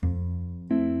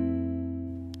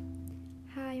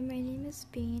is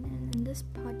Bean, and in this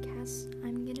podcast,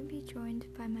 I'm gonna be joined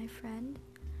by my friend.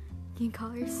 You can call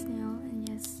her Snail, and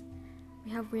yes,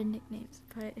 we have weird nicknames,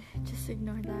 but just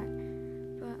ignore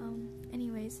that. But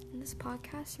anyways, in this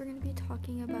podcast, we're gonna be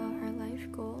talking about our life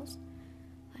goals,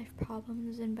 life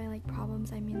problems, and by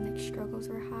problems, I mean struggles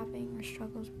we're having or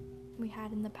struggles we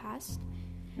had in the past.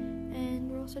 And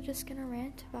we're also just gonna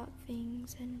rant about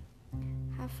things and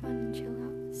have fun and chill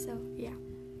out. So yeah,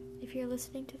 if you're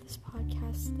listening to this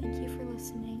podcast, thank you for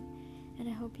listening, and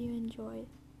I hope you enjoy.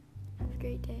 Have a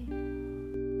great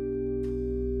day.